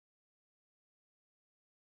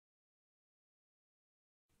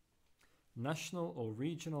national or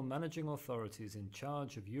regional managing authorities in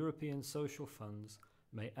charge of European social funds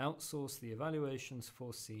may outsource the evaluations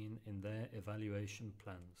foreseen in their evaluation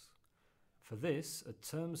plans. For this, a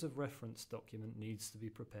terms of reference document needs to be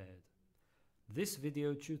prepared. This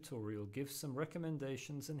video tutorial gives some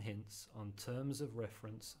recommendations and hints on terms of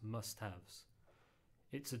reference must-haves.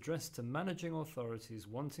 It's addressed to managing authorities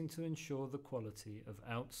wanting to ensure the quality of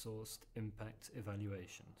outsourced impact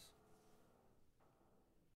evaluations.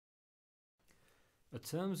 A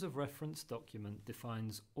terms of reference document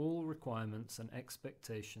defines all requirements and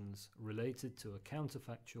expectations related to a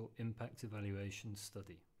counterfactual impact evaluation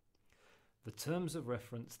study. The terms of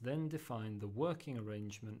reference then define the working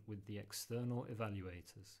arrangement with the external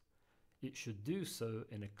evaluators. It should do so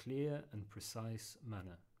in a clear and precise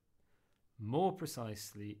manner. More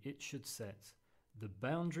precisely, it should set the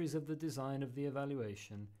boundaries of the design of the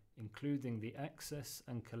evaluation, including the access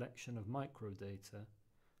and collection of microdata,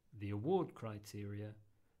 the award criteria,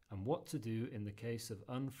 and what to do in the case of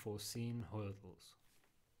unforeseen hurdles.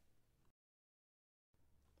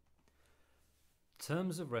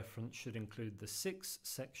 Terms of reference should include the 6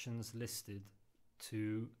 sections listed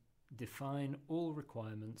to define all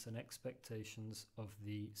requirements and expectations of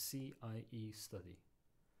the CIE study.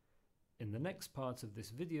 In the next part of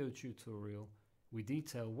this video tutorial, we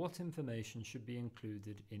detail what information should be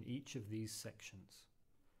included in each of these sections,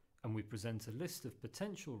 and we present a list of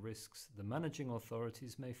potential risks the managing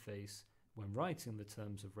authorities may face when writing the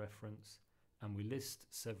terms of reference, and we list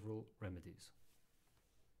several remedies.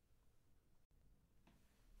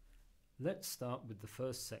 Let's start with the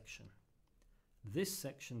first section. This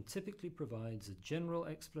section typically provides a general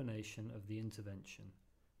explanation of the intervention,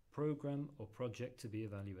 program or project to be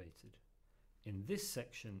evaluated. In this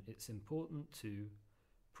section, it's important to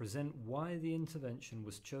present why the intervention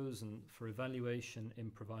was chosen for evaluation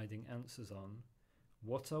in providing answers on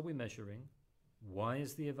what are we measuring, why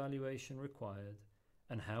is the evaluation required,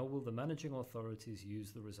 and how will the managing authorities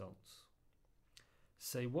use the results.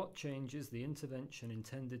 Say what changes the intervention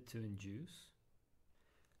intended to induce,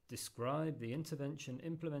 describe the intervention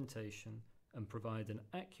implementation, and provide an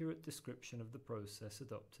accurate description of the process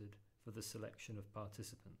adopted for the selection of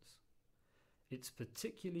participants. It's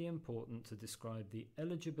particularly important to describe the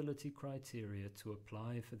eligibility criteria to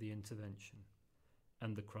apply for the intervention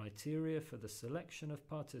and the criteria for the selection of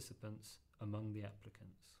participants among the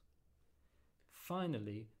applicants.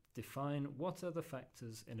 Finally, define what other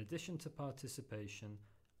factors in addition to participation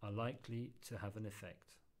are likely to have an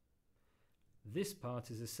effect. This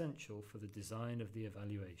part is essential for the design of the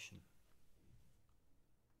evaluation.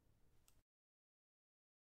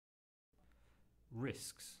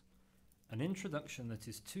 Risks. An introduction that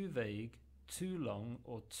is too vague, too long,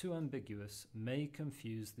 or too ambiguous may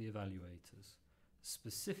confuse the evaluators.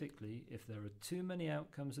 Specifically, if there are too many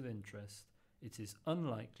outcomes of interest, it is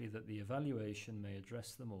unlikely that the evaluation may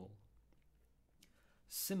address them all.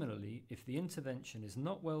 Similarly, if the intervention is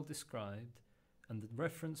not well described and the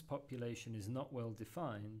reference population is not well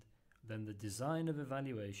defined, then the design of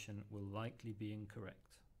evaluation will likely be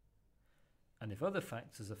incorrect. And if other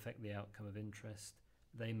factors affect the outcome of interest,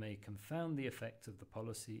 they may confound the effect of the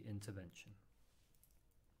policy intervention.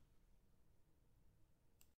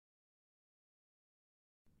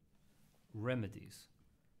 Remedies.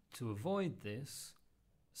 To avoid this,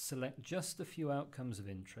 select just a few outcomes of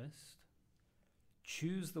interest,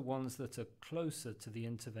 choose the ones that are closer to the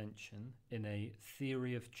intervention in a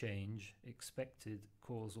theory of change, expected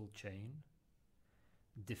causal chain,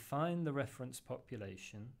 define the reference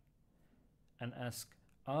population, and ask,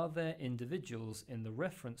 are there individuals in the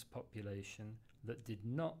reference population that did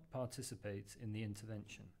not participate in the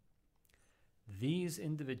intervention? These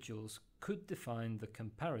individuals could define the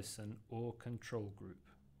comparison or control group.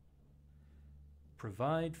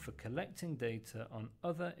 Provide for collecting data on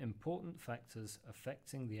other important factors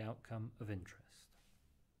affecting the outcome of interest.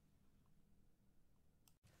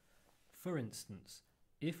 For instance,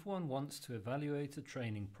 if one wants to evaluate a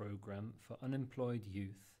training program for unemployed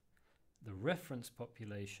youth, the reference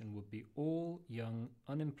population would be all young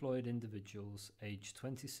unemployed individuals aged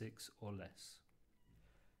 26 or less.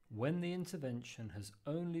 When the intervention has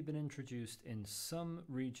only been introduced in some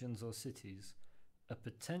regions or cities, a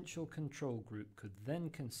potential control group could then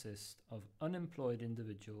consist of unemployed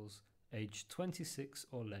individuals aged 26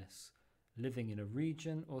 or less living in a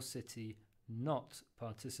region or city not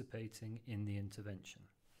participating in the intervention.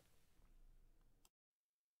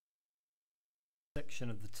 Section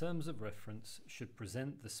of the terms of reference should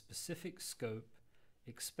present the specific scope,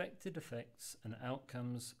 expected effects and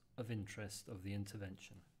outcomes of interest of the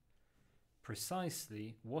intervention.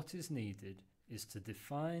 Precisely what is needed is to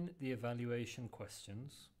define the evaluation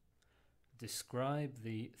questions, describe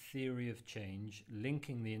the theory of change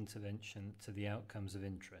linking the intervention to the outcomes of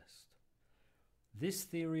interest. This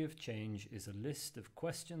theory of change is a list of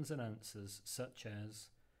questions and answers such as: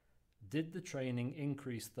 did the training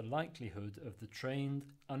increase the likelihood of the trained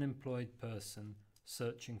unemployed person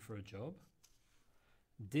searching for a job?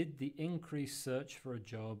 Did the increased search for a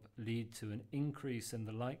job lead to an increase in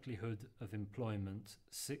the likelihood of employment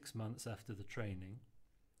 6 months after the training?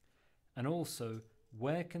 And also,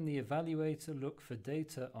 where can the evaluator look for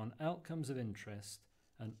data on outcomes of interest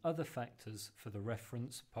and other factors for the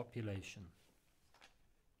reference population?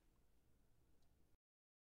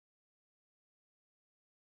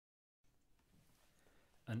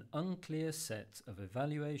 An unclear set of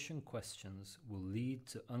evaluation questions will lead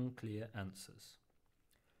to unclear answers.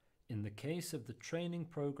 In the case of the training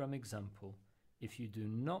program example, if you do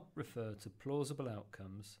not refer to plausible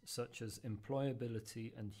outcomes such as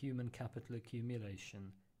employability and human capital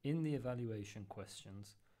accumulation in the evaluation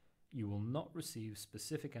questions, you will not receive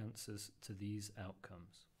specific answers to these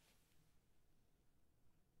outcomes.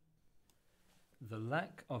 The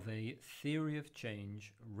lack of a theory of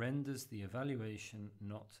change renders the evaluation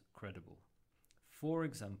not credible. For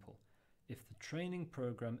example, if the training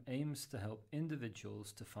program aims to help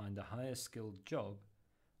individuals to find a higher skilled job,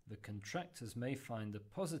 the contractors may find a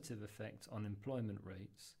positive effect on employment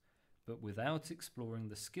rates, but without exploring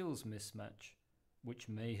the skills mismatch, which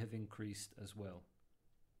may have increased as well.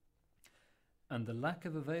 And the lack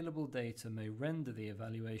of available data may render the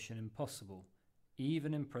evaluation impossible,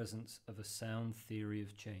 even in presence of a sound theory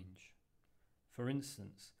of change. For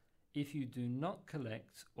instance, if you do not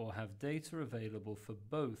collect or have data available for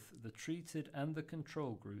both the treated and the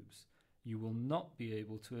control groups, you will not be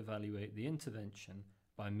able to evaluate the intervention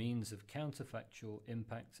by means of counterfactual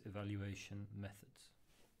impact evaluation methods.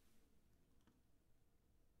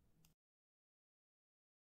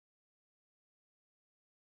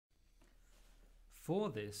 For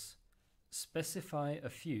this, specify a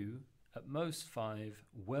few, at most 5,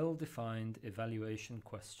 well-defined evaluation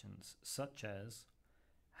questions, such as: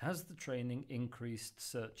 has the training increased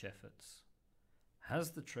search efforts?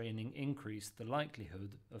 Has the training increased the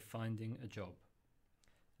likelihood of finding a job?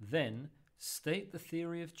 Then, state the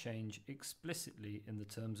theory of change explicitly in the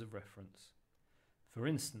terms of reference. For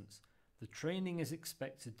instance, the training is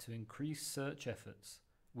expected to increase search efforts,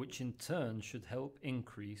 which in turn should help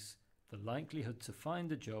increase the likelihood to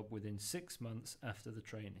find a job within 6 months after the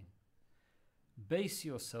training. Base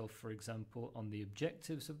yourself, for example, on the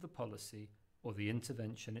objectives of the policy or the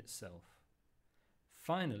intervention itself.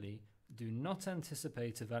 Finally, do not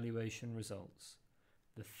anticipate evaluation results.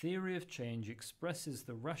 The theory of change expresses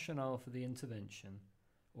the rationale for the intervention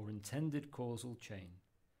or intended causal chain.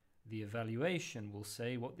 The evaluation will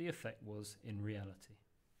say what the effect was in reality.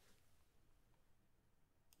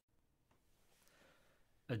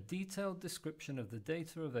 A detailed description of the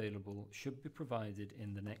data available should be provided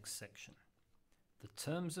in the next section. The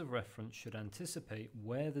terms of reference should anticipate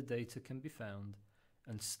where the data can be found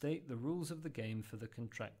and state the rules of the game for the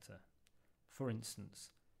contractor. For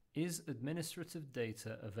instance, is administrative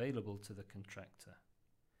data available to the contractor?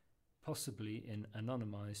 Possibly in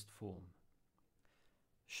anonymized form.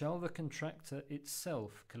 Shall the contractor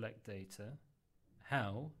itself collect data?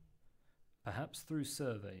 How? Perhaps through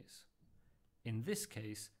surveys. In this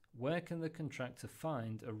case, where can the contractor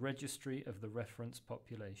find a registry of the reference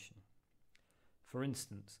population? For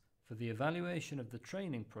instance, for the evaluation of the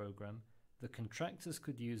training program, the contractors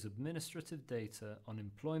could use administrative data on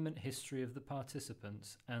employment history of the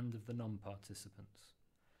participants and of the non-participants.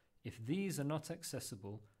 If these are not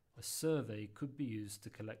accessible, a survey could be used to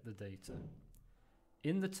collect the data.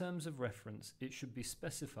 In the terms of reference, it should be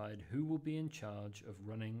specified who will be in charge of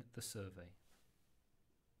running the survey.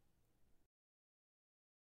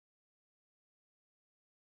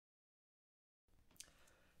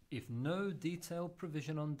 If no detailed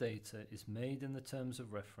provision on data is made in the terms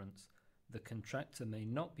of reference, the contractor may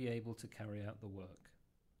not be able to carry out the work.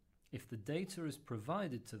 If the data is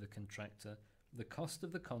provided to the contractor, the cost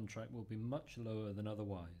of the contract will be much lower than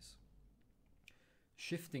otherwise.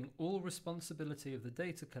 Shifting all responsibility of the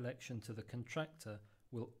data collection to the contractor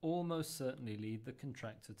will almost certainly lead the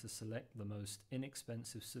contractor to select the most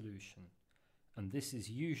inexpensive solution, and this is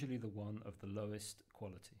usually the one of the lowest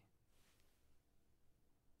quality.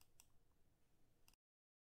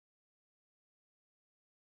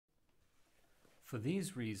 For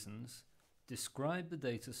these reasons, describe the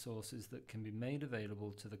data sources that can be made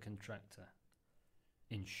available to the contractor.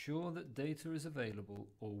 Ensure that data is available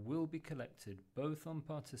or will be collected both on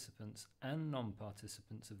participants and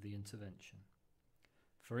non-participants of the intervention.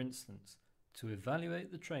 For instance, to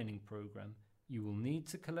evaluate the training program, You will need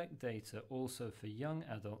to collect data also for young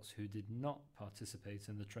adults who did not participate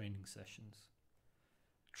in the training sessions.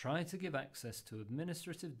 Try to give access to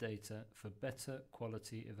administrative data for better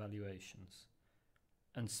quality evaluations,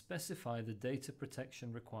 and specify the data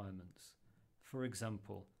protection requirements, for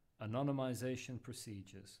example, anonymization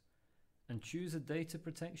procedures, and choose a data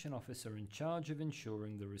protection officer in charge of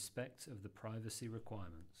ensuring the respect of the privacy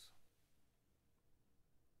requirements.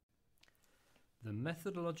 The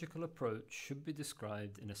methodological approach should be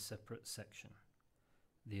described in a separate section.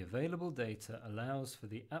 The available data allows for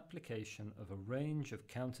the application of a range of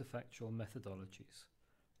counterfactual methodologies.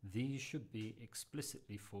 These should be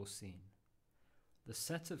explicitly foreseen. The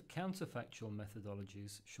set of counterfactual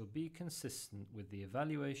methodologies should be consistent with the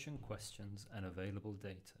evaluation questions and available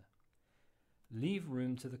data. Leave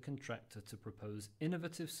room to the contractor to propose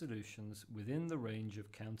innovative solutions within the range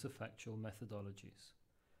of counterfactual methodologies.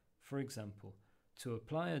 For example, to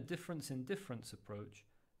apply a difference in difference approach,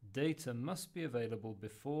 data must be available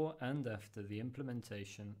before and after the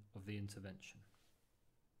implementation of the intervention.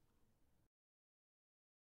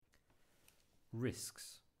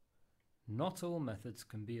 Risks. Not all methods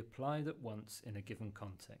can be applied at once in a given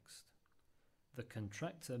context. The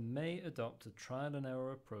contractor may adopt a trial and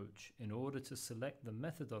error approach in order to select the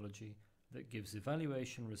methodology that gives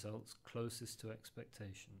evaluation results closest to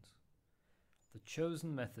expectations. The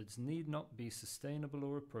chosen methods need not be sustainable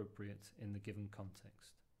or appropriate in the given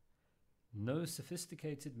context. No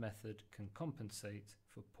sophisticated method can compensate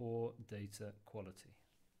for poor data quality.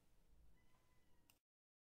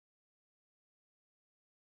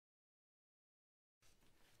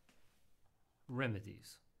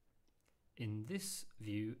 Remedies. In this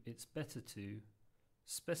view, it's better to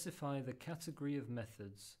specify the category of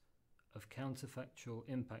methods of counterfactual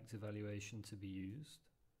impact evaluation to be used,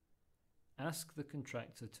 ask the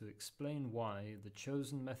contractor to explain why the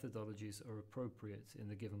chosen methodologies are appropriate in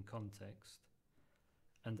the given context,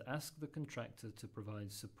 and ask the contractor to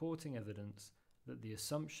provide supporting evidence that the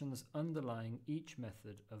assumptions underlying each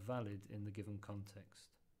method are valid in the given context.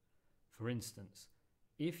 For instance,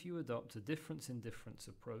 if you adopt a difference in difference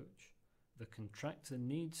approach, the contractor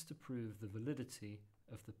needs to prove the validity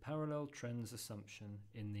of the parallel trends assumption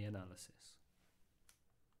in the analysis.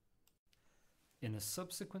 In a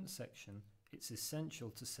subsequent section, it's essential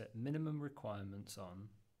to set minimum requirements on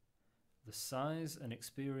the size and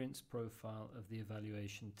experience profile of the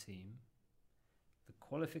evaluation team, the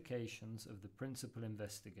qualifications of the principal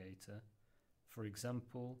investigator, for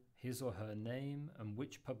example, his or her name and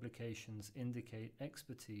which publications indicate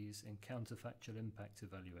expertise in counterfactual impact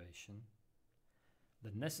evaluation,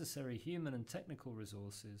 the necessary human and technical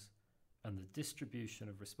resources, and the distribution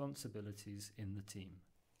of responsibilities in the team.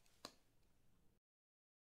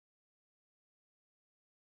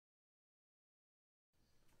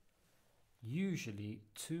 Usually,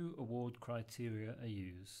 two award criteria are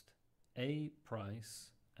used: A, price,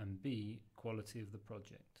 and B, quality of the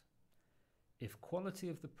project. If quality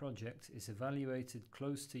of the project is evaluated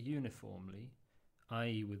close to uniformly,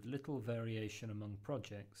 i.e. with little variation among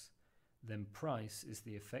projects, then price is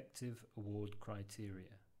the effective award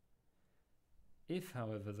criteria. If,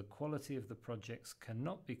 however, the quality of the projects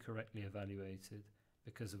cannot be correctly evaluated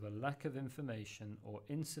because of a lack of information or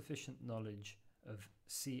insufficient knowledge of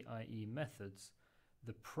CIE methods,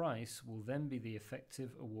 the price will then be the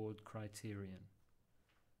effective award criterion.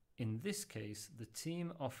 In this case, the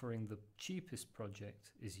team offering the cheapest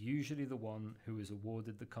project is usually the one who is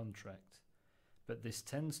awarded the contract, but this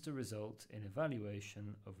tends to result in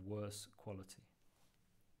evaluation of worse quality.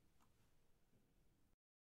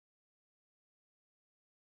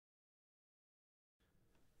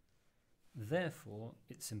 Therefore,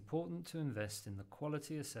 it's important to invest in the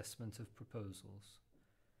quality assessment of proposals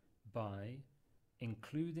by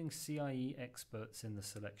including CIE experts in the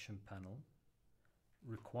selection panel,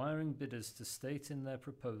 requiring bidders to state in their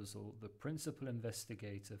proposal the principal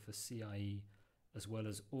investigator for CIE as well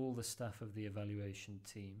as all the staff of the evaluation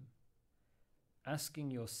team, asking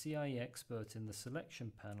your CIE expert in the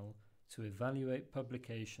selection panel to evaluate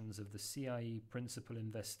publications of the CIE principal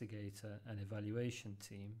investigator and evaluation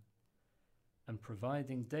team, and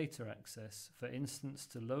providing data access, for instance,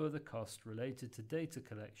 to lower the cost related to data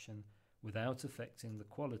collection without affecting the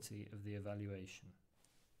quality of the evaluation.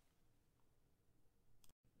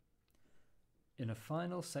 In a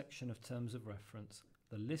final section of terms of reference,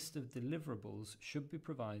 the list of deliverables should be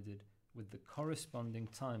provided with the corresponding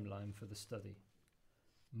timeline for the study.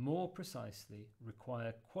 More precisely,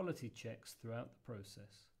 require quality checks throughout the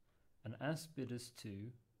process, and ask bidders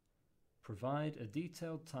to provide a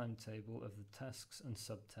detailed timetable of the tasks and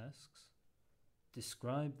subtasks,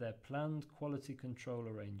 describe their planned quality control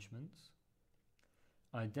arrangements,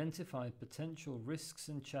 identify potential risks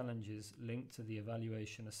and challenges linked to the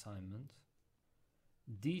evaluation assignment,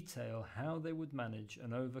 detail how they would manage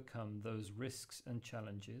and overcome those risks and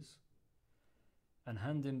challenges, and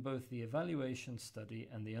hand in both the evaluation study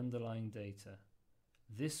and the underlying data.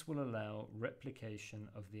 This will allow replication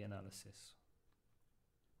of the analysis.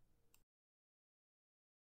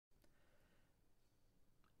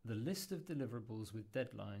 The list of deliverables with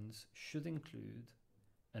deadlines should include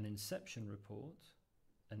an inception report,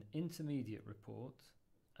 an intermediate report,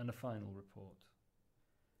 and a final report.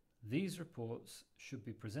 These reports should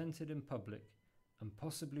be presented in public and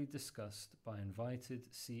possibly discussed by invited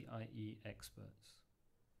CIE experts.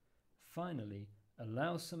 Finally,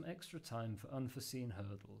 allow some extra time for unforeseen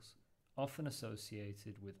hurdles, often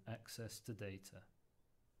associated with access to data.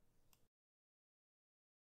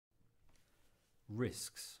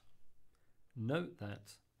 Risks. Note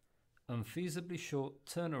that unfeasibly short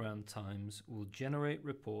turnaround times will generate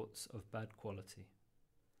reports of bad quality.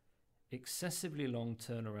 Excessively long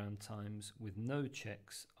turnaround times with no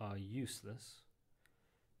checks are useless.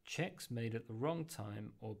 Checks made at the wrong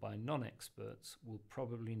time or by non-experts will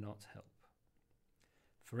probably not help.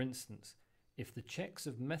 For instance, if the checks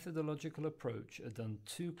of methodological approach are done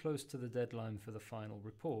too close to the deadline for the final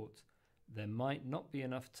report, there might not be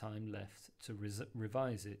enough time left to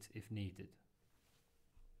revise it if needed.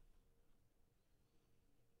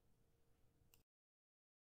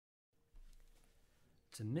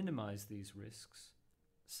 To minimize these risks,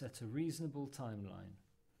 set a reasonable timeline.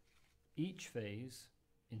 Each phase,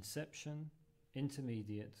 inception,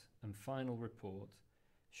 intermediate, and final report,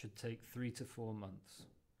 should take 3 to 4 months.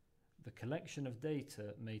 The collection of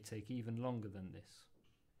data may take even longer than this.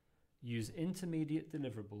 Use intermediate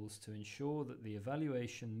deliverables to ensure that the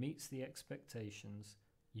evaluation meets the expectations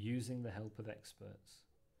using the help of experts.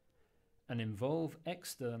 And involve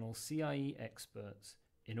external CIE experts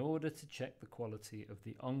in order to check the quality of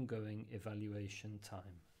the ongoing evaluation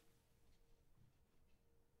time.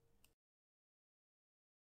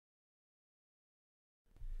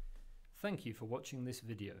 Thank you for watching this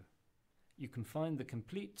video. You can find the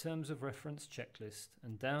complete Terms of Reference checklist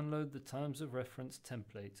and download the Terms of Reference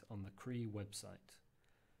template on the CRE website.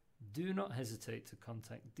 Do not hesitate to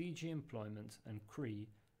contact DG Employment and CRE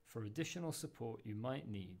for additional support you might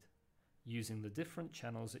need using the different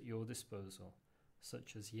channels at your disposal,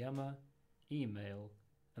 such as Yammer, email,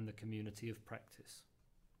 and the community of practice.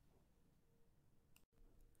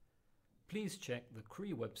 Please check the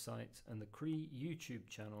CRE website and the CRE YouTube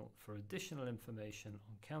channel for additional information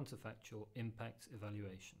on counterfactual impact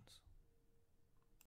evaluations.